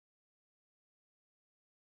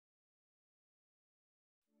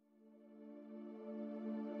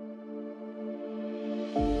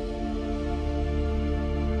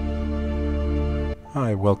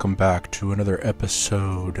Hi, welcome back to another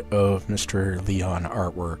episode of Mr. Leon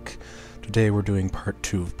Artwork. Today we're doing part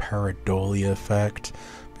 2 of pareidolia effect.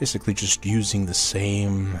 Basically just using the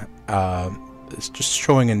same, it's just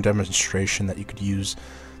showing in demonstration that you could use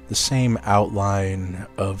the same outline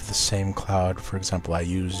of the same cloud, for example, I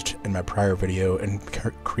used in my prior video, and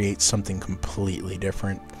create something completely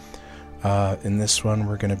different. In this one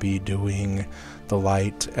we're going to be doing the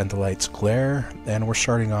light and the light's glare, and we're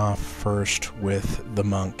starting off first with the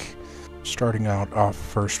monk. Starting off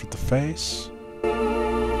first with the face.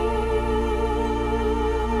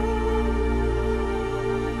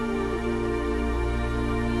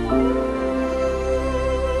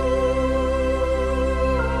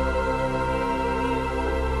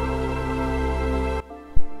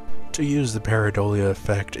 To use the pareidolia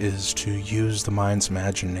effect is to use the mind's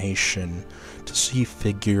imagination to see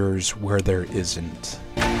figures where there isn't.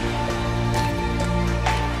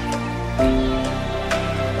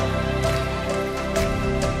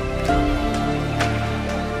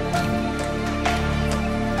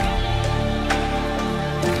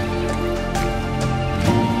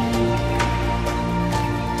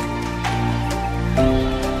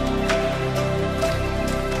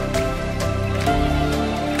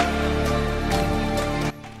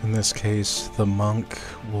 In this case, the monk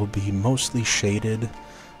will be mostly shaded,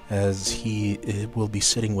 as he will be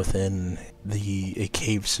sitting within a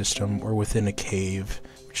cave system, or within a cave,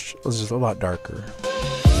 which is a lot darker.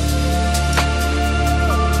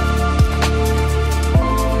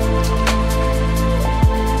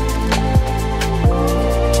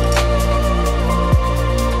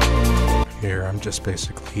 Here I'm just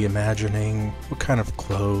basically imagining what kind of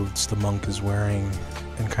clothes the monk is wearing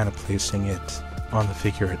and kind of placing it on the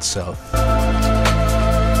figure itself.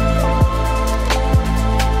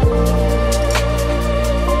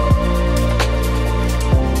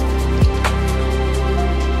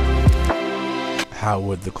 How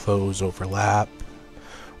would the clothes overlap?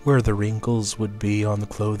 Where the wrinkles would be on the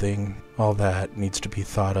clothing? All that needs to be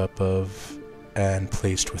thought up of and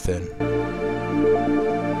placed within.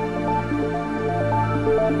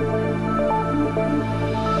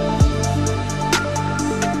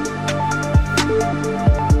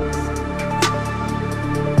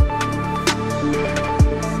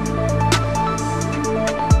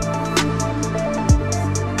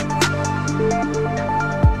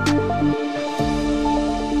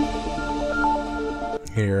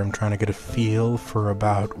 Here I'm trying to get a feel for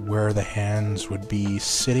about where the hands would be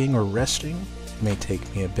sitting or resting. It may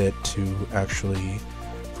take me a bit to actually,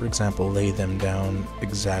 for example, lay them down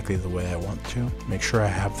exactly the way I want to. Make sure I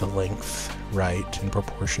have the length right in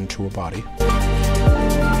proportion to a body.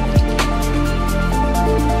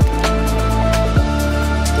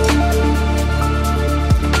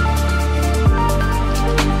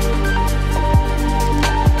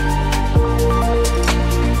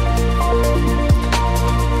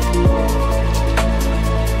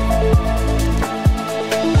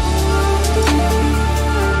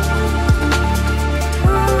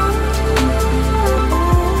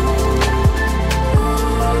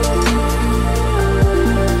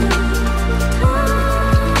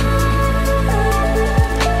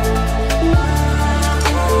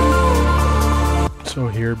 So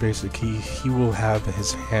here basically he will have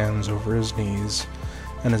his hands over his knees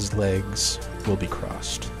and his legs will be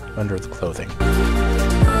crossed under the clothing.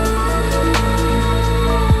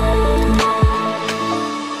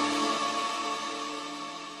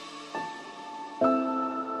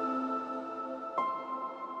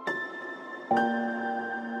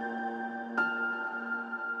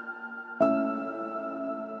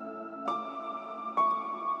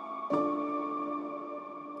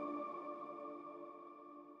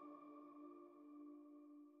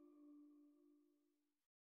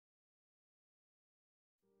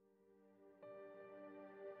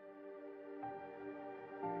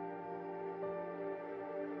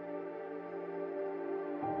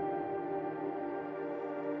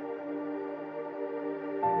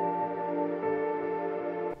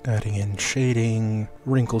 Adding in shading,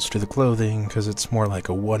 wrinkles to the clothing, because it's more like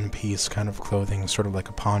a one-piece kind of clothing, sort of like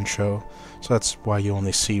a poncho. So that's why you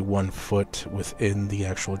only see one foot within the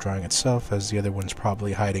actual drawing itself, as the other one's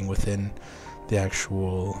probably hiding within the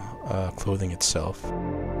actual clothing itself.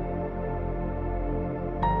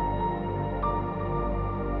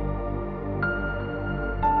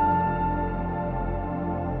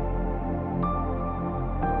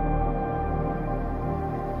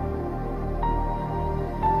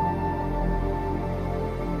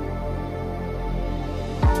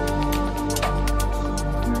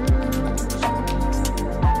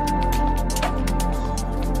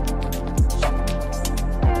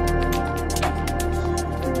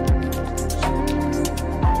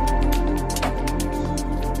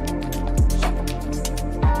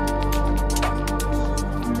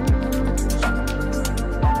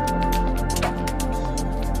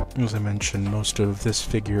 As I mentioned, most of this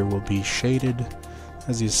figure will be shaded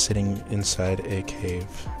as he's sitting inside a cave,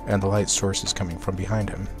 and the light source is coming from behind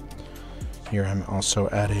him. Here I'm also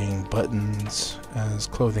adding buttons, as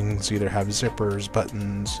clothings either have zippers,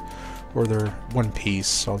 buttons, or they're one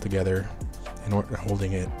piece altogether, and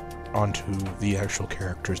holding it onto the actual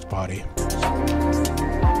character's body.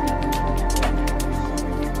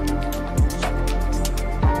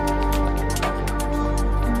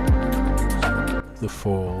 The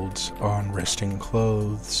folds on resting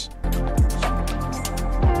clothes.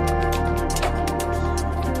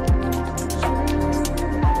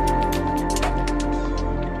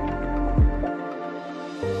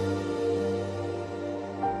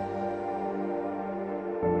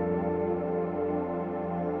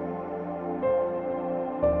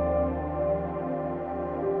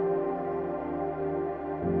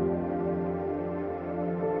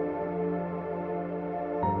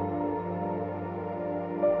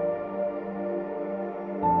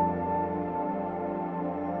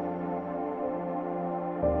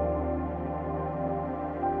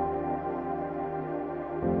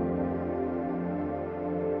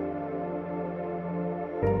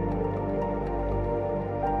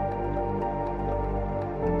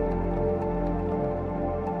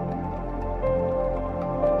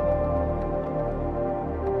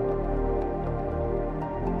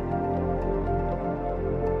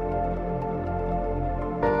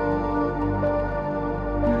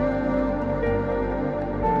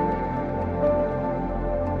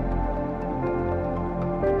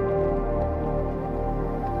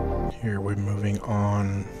 Here we're moving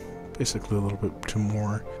on basically a little bit to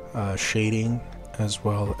more shading, as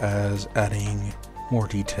well as adding more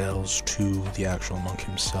details to the actual monk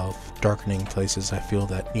himself, darkening places I feel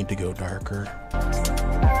that need to go darker.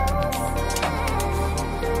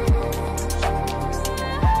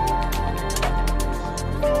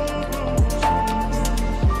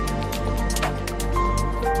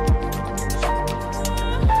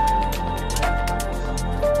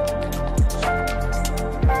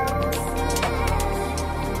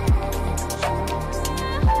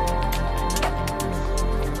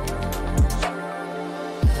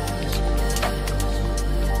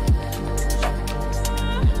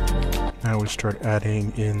 Now we start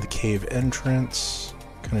adding in the cave entrance,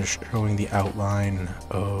 kind of showing the outline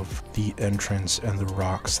of the entrance and the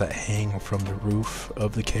rocks that hang from the roof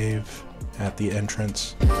of the cave at the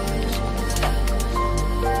entrance.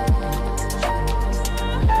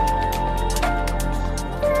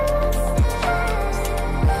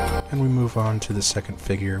 And we move on to the second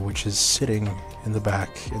figure, which is sitting in the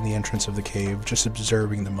back in the entrance of the cave, just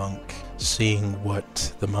observing the monk, seeing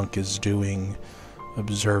what the monk is doing,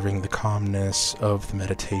 observing the calmness of the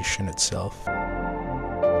meditation itself.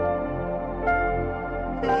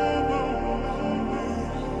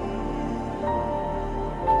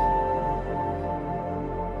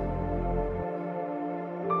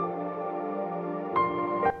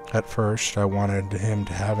 At first, I wanted him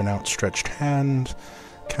to have an outstretched hand,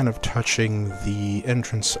 kind of touching the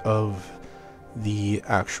entrance of the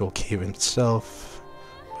actual cave itself,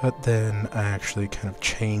 but then I actually kind of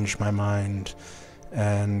changed my mind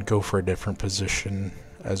and go for a different position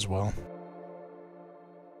as well.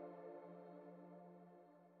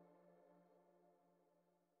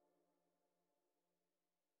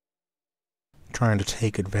 Trying to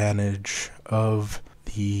take advantage of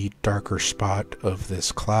the darker spot of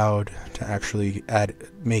this cloud to actually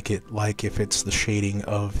make it like if it's the shading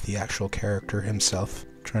of the actual character himself.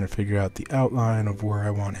 Trying to figure out the outline of where I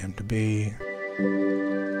want him to be.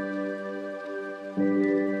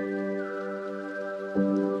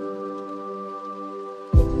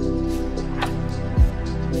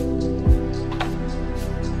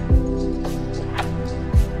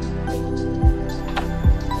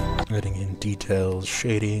 Adding in details,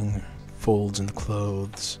 shading, folds in the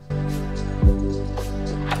clothes.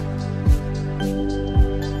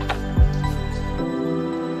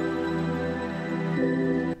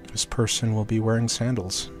 This person will be wearing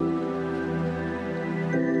sandals.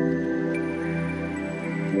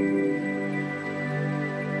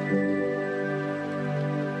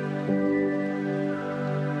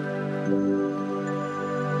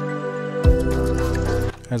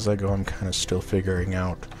 As I go, I'm kind of still figuring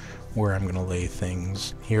out where I'm going to lay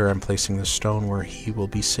things. Here I'm placing the stone where he will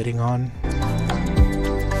be sitting on.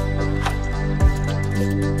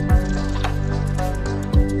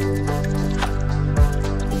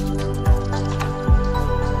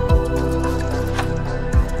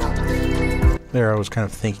 There I was kind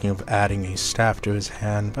of thinking of adding a staff to his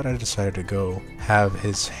hand, but I decided to go have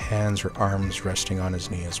his hands or arms resting on his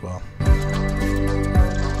knee as well.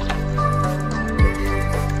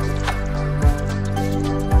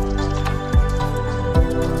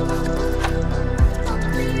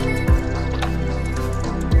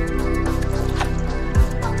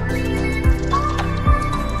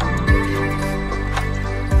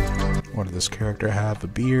 character have a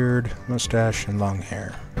beard, mustache, and long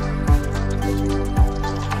hair.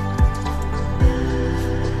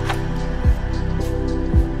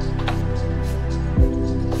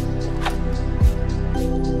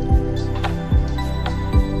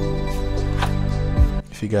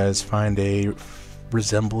 If you guys find a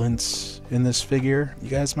resemblance in this figure, you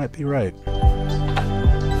guys might be right.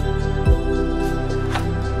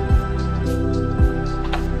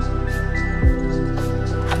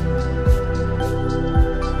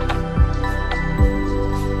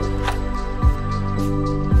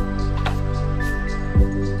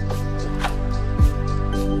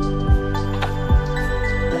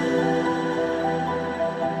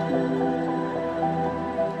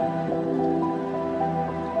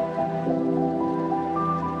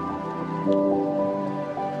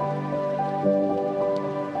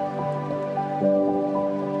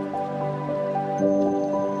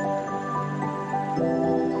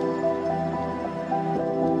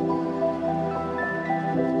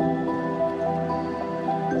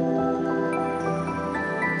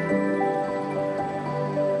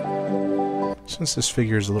 Since this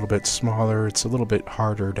figure is a little bit smaller, it's a little bit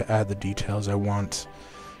harder to add the details I want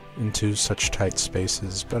into such tight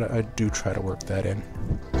spaces, but I do try to work that in.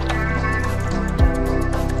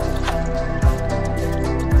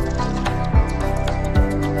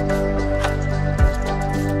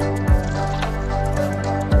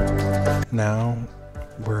 Now,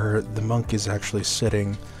 where the monk is actually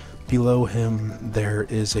sitting, below him there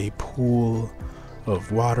is a pool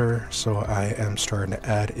of water, so I am starting to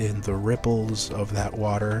add in the ripples of that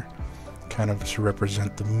water, kind of to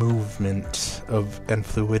represent the movement of and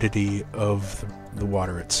fluidity of the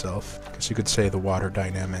water itself. I guess you could say the water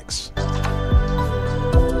dynamics.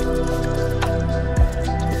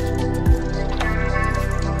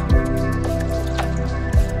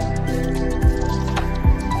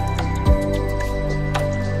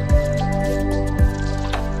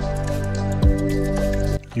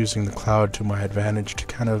 Using the cloud to my advantage to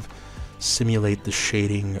kind of simulate the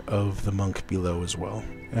shading of the monk below as well,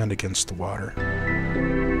 and against the water.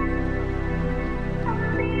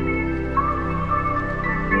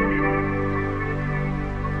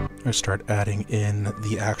 I start adding in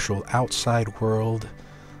the actual outside world,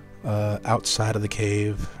 outside of the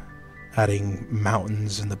cave, adding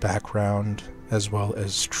mountains in the background, as well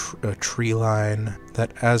as a tree line,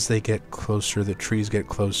 that as they get closer, the trees get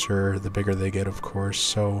closer, the bigger they get, of course.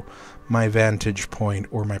 So my vantage point,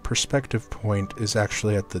 or my perspective point, is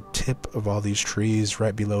actually at the tip of all these trees,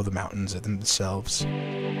 right below the mountains themselves.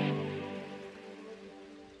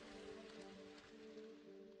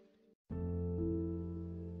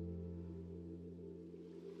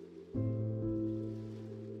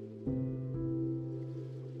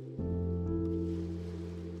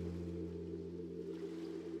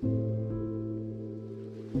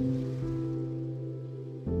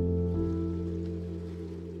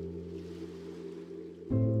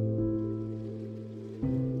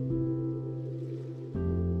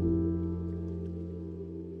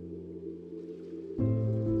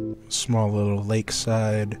 Small little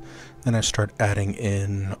lakeside. Then I start adding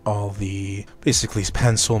in all the basically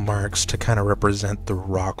pencil marks to kind of represent the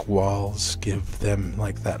rock walls, give them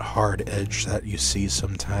like that hard edge that you see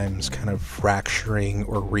sometimes, kind of fracturing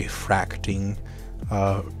or refracting,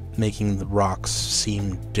 making the rocks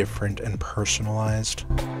seem different and personalized.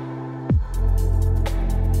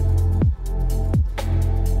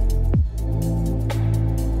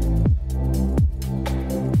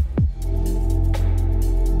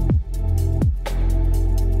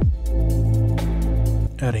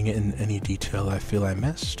 Adding in any detail I feel I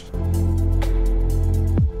missed.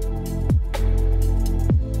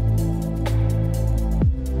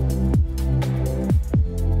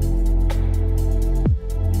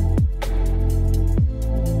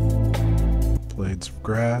 Blades of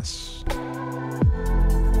grass.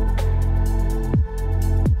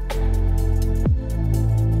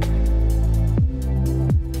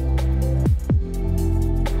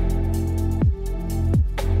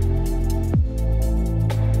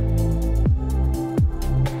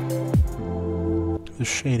 The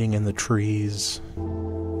shading in the trees.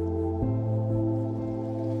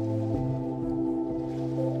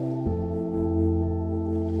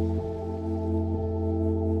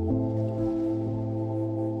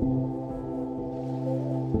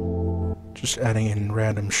 Just adding in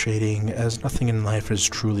random shading, as nothing in life is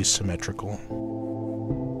truly symmetrical.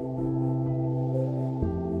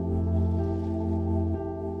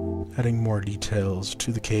 Adding more details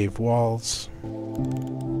to the cave walls.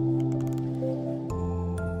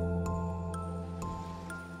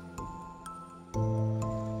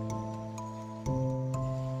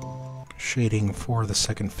 shading for the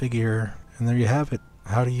second figure, and there you have it.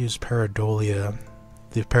 How to use pareidolia,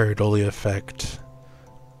 the pareidolia effect,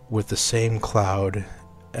 with the same cloud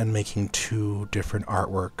and making two different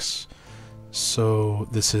artworks. So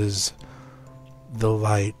this is the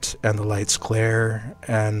light and the light's glare,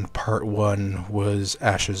 and part 1 was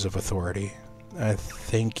Ashes of Authority. I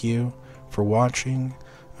thank you for watching.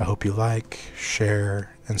 I hope you like,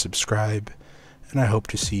 share, and subscribe, and I hope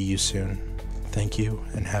to see you soon. Thank you,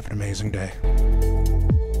 and have an amazing day.